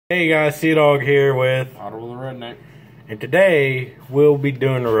Hey guys, Sea Dog here with Audible the Redneck. And today we'll be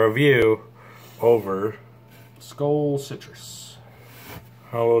doing a review over Skoal citrus.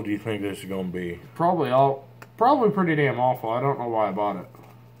 How old do you think this is gonna be? Probably pretty damn awful. I don't know why I bought it.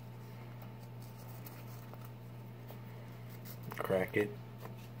 Crack it.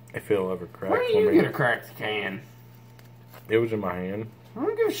 If it'll ever crack. Where do you get a cracked can? It was in my hand. I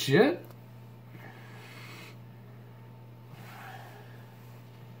don't give a shit.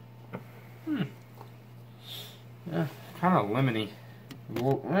 Yeah, kind of lemony.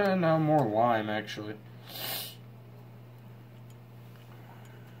 No, more lime actually.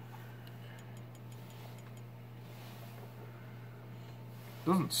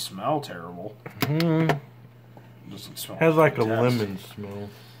 Doesn't smell terrible. Doesn't smell. Has like fantastic. a lemon smell.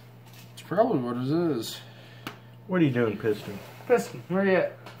 It's probably what it is. What are you doing, Piston? Piston, where you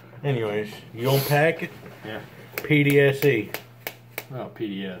at? Anyways, you unpack it? Yeah. PDSE. Oh,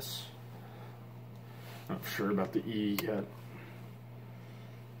 PDS. Not sure about the E yet.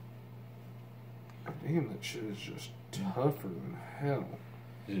 Damn, that shit is just tougher than hell.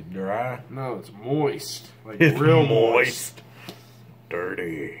 Is it dry? No, it's moist. Like It's real moist.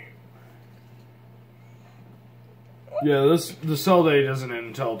 Dirty. Yeah, the sell date isn't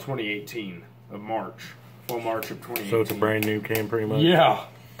until 2018 of March. Full March of 2018. So it's a brand new can pretty much? Yeah.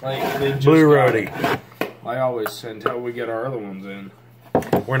 Like they just Blue got Roadie. it. Like always, until we get our other ones in.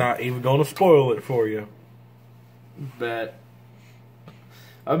 We're not even gonna spoil it for you. I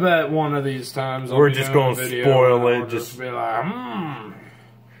bet one of these times we're just gonna spoil it. Just be like,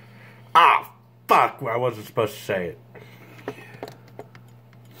 Ah, fuck! I wasn't supposed to say it.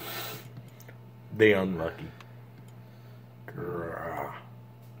 The unlucky.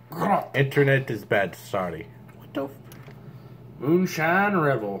 Internet is bad, sorry. What the? Moonshine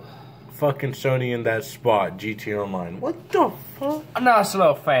Rebel. Fucking Sony in that spot, GT Online. What the fuck? A nice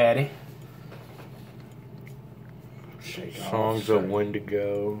little fatty. Shake Songs off, of when to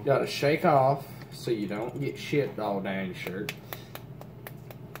go. Gotta shake off so you don't get shit all down your shirt.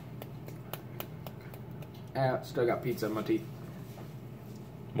 Still got pizza in my teeth.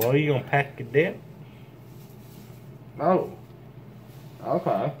 Well, you gonna pack it dip? Oh.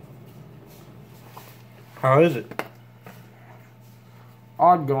 Okay. How is it?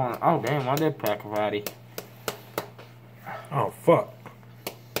 Odd going. Oh, damn, I did pack a fatty. Oh, fuck.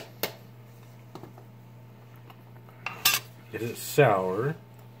 Is it sour?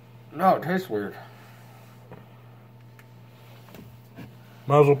 No, it tastes weird.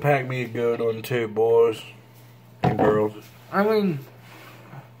 Might as well pack me a good one too, boys and girls. I mean,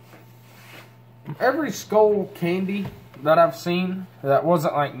 every Skoal candy that I've seen that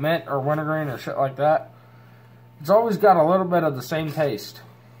wasn't like mint or wintergreen or shit like that, it's always got a little bit of the same taste.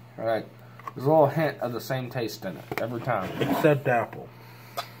 Like, there's a little hint of the same taste in it every time. Except apple.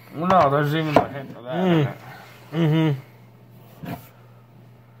 Well, no, there's even a hint of that in it. Mm-hmm.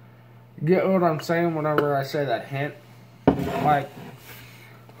 Get what I'm saying whenever I say that hint? Like,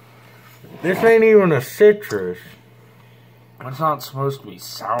 this ain't even a citrus. it's not supposed to be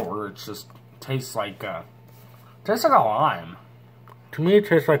sour. It just tastes like a lime. To me, it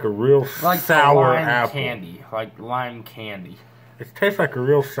tastes like a real Like sour lime apple. candy. Like lime candy. It tastes like a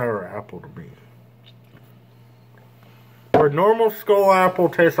real sour apple to me. Where normal Skoal apple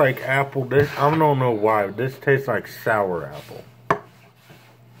tastes like apple, this I don't know why. This tastes like sour apple.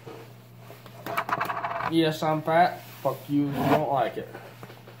 Yes, I'm fat. Fuck you if you don't like it.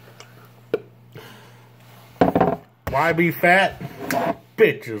 Why be fat?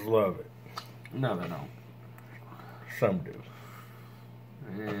 Bitches love it. No, they don't. Some do.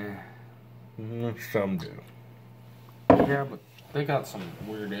 Some do. Yeah, but they got some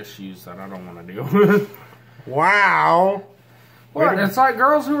weird issues that I don't want to deal with. Wow. What? It's like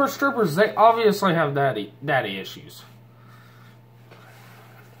girls who are strippers. They obviously have daddy issues.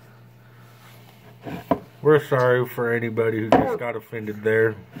 We're sorry for anybody who just got offended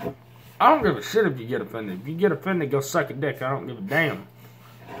there. I don't give a shit if you get offended. If you get offended, go suck a dick. I don't give a damn.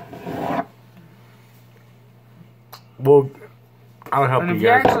 Well, I'll help And you if you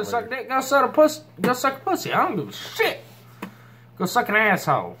guys. actually suck a dick, go suck a pussy. I don't give a shit. Go suck an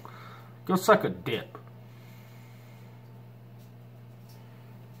asshole. Go suck a dip.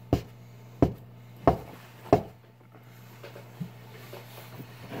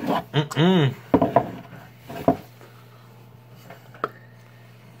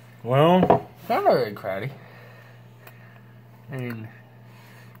 Well, Not very crowdy. I mean,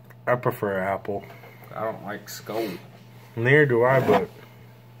 I prefer apple. I don't like Skoal. Neither do I, but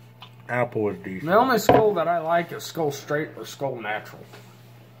apple is decent. The only Skoal that I like is Skoal Straight or Skoal Natural.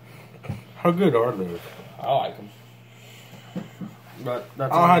 How good are those? I like them. But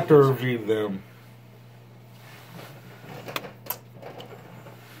that's I'll have to review them.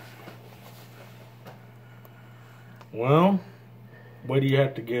 Well, what do you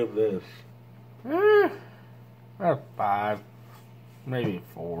have to give this? 5. Maybe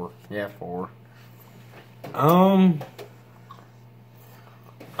 4. Yeah, 4. Oh,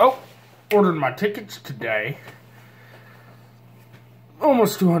 Ordered my tickets today.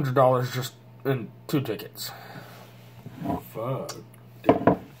 Almost $200 just in 2 tickets. fuck.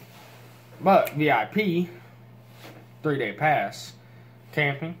 But VIP, 3-day pass,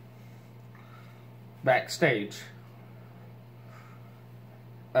 camping, backstage,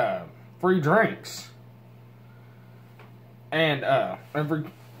 free drinks, and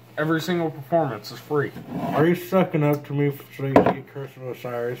every single performance is free. Are you sucking up to me so you can get Christmas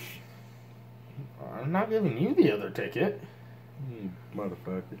Osiris? I'm not giving you the other ticket.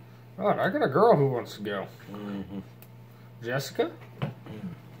 Motherfucker. God, I got a girl who wants to go. Mm-hmm. Jessica?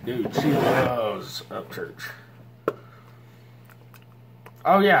 Dude, she loves Upchurch.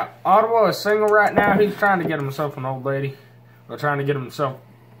 Oh yeah, Ottawa is single right now. He's trying to get himself an old lady. Or trying to get himself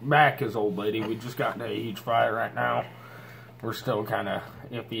back as old lady. We just got into a huge fight right now. We're still kind of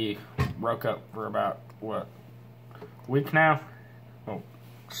iffy. Broke up for about, what, a week now? Oh,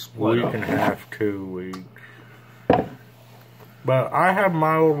 split Week and a half, 2 weeks. But I have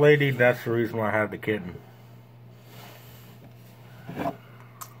my old lady. That's the reason why I had the kitten.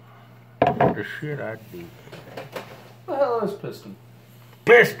 The shit I do. What the hell is Piston?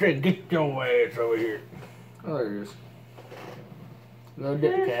 Piston, get your ass over here. Oh, there he is. No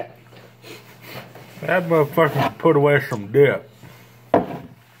dip cat. That motherfucker put away some dip.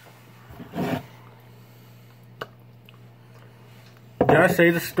 Did I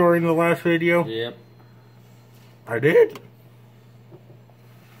say the story in the last video? Yep. I did?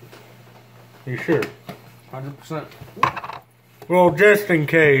 You sure? 100%. Well, just in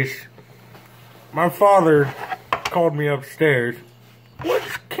case, my father called me upstairs. Which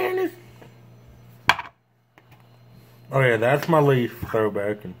can is... Oh yeah, that's my Leaf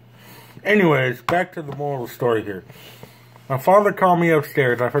throwback. And anyways, back to the moral of the story here. My father called me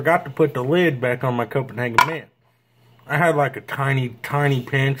upstairs. I forgot to put the lid back on my Copenhagen mint. I had like a tiny, tiny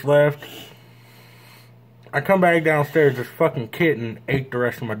pinch left. I come back downstairs, this fucking kitten ate the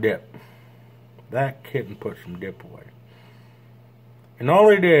rest of my dip. That kitten put some dip away. And all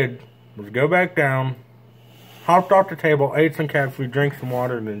he did was go back down, hopped off the table, ate some cat food, drank some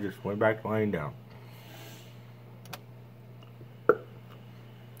water, and then just went back to laying down.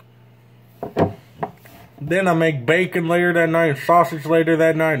 Then I make bacon later that night and sausage later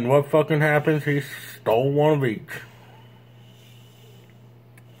that night, and what fucking happens? He stole one of each.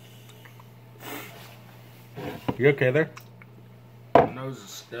 You okay there? My nose is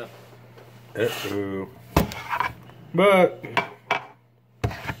stuffed. Uh-oh. But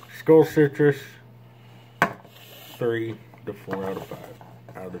Skoal Citrus, 3 to 4 out of 5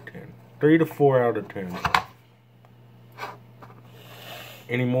 out of 10. 3 to 4 out of 10.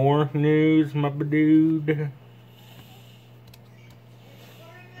 Any more news, my dude?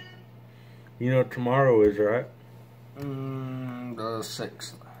 You know what tomorrow is, right? The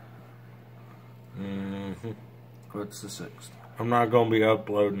 6th. Mm-hmm. What's the 6th? I'm not going to be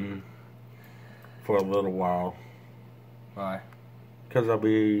uploading for a little while. Why? Because I'll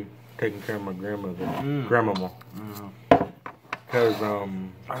be taking care of my grandmother. Grandmama. Because, oh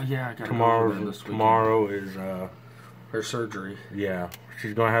yeah, I gotta tomorrow is, her surgery. Yeah,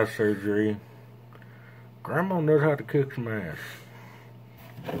 she's going to have surgery. Grandma knows how to cook some ass.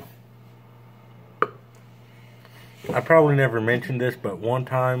 I probably never mentioned this, but one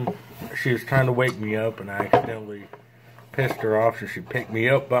time she was trying to wake me up and I accidentally pissed her off, so she picked me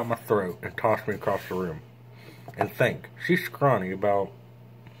up by my throat and tossed me across the room. And think, she's scrawny, about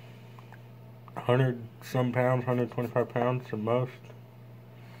 100-some pounds, 125 pounds at most.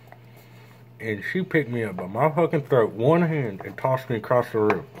 And she picked me up by my fucking throat, one hand, and tossed me across the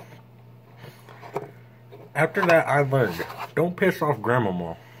room. After that, I learned, don't piss off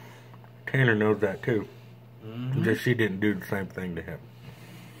Grandmama. Tanner knows that too. Just she didn't do the same thing to him.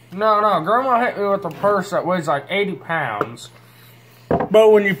 No, Grandma hit me with a purse that weighs like 80 pounds.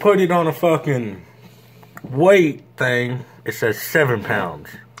 But when you put it on a fucking weight thing, it says 7 pounds.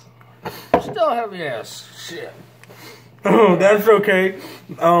 Still heavy ass shit. Oh, that's okay.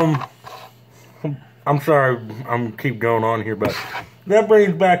 I'm sorry, I'm keep going on here, but that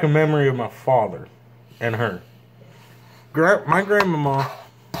brings back a memory of my father and her. My grandmama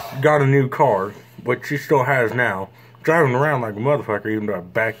got a new car, which she still has now, driving around like a motherfucker, even though I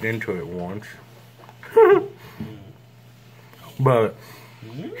backed into it once. But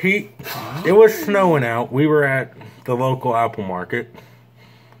It was snowing out. We were at the local apple market.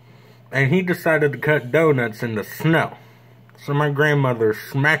 And he decided to cut donuts in the snow. So my grandmother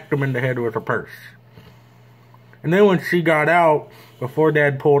smacked him in the head with her purse. And then when she got out, before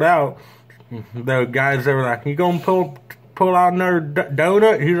Dad pulled out, the guys, they were like, "You gonna pull out another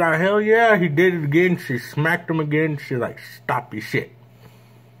donut?" He's like, "Hell yeah." He did it again. She smacked him again. She's like, "Stop your shit."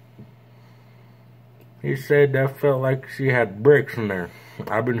 He said that felt like she had bricks in there.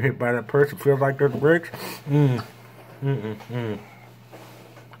 I've been hit by that person. Feels like there's bricks.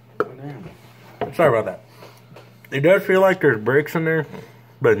 Sorry about that. It does feel like there's bricks in there,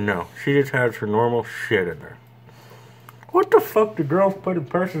 but no. She just has her normal shit in there. What the fuck do girls put in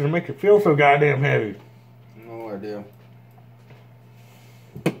purses and make it feel so goddamn heavy? No idea.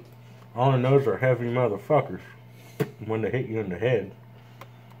 All I know is they're heavy motherfuckers when they hit you in the head.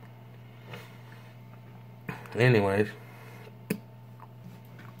 Anyways.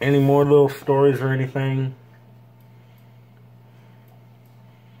 Any more little stories or anything?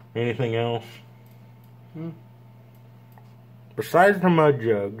 Anything else? Besides the mud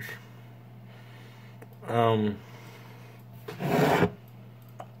jugs,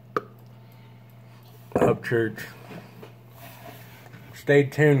 up church. Stay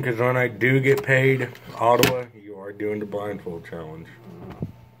tuned, because when I do get paid, Ottawa, you are doing the blindfold challenge.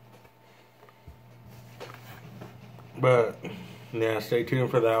 But yeah, stay tuned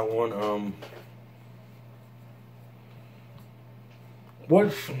for that one.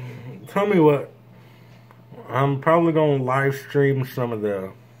 Tell me what. I'm probably going to live stream some of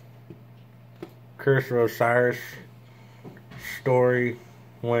the Curse of Osiris story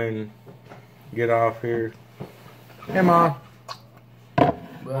when get off here. Hey, Ma.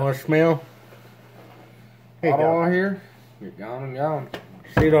 Want to smell? Hey, Ottawa here. You're gone and gone.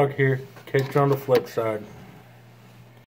 Sea Dog here. Catch you on the flip side.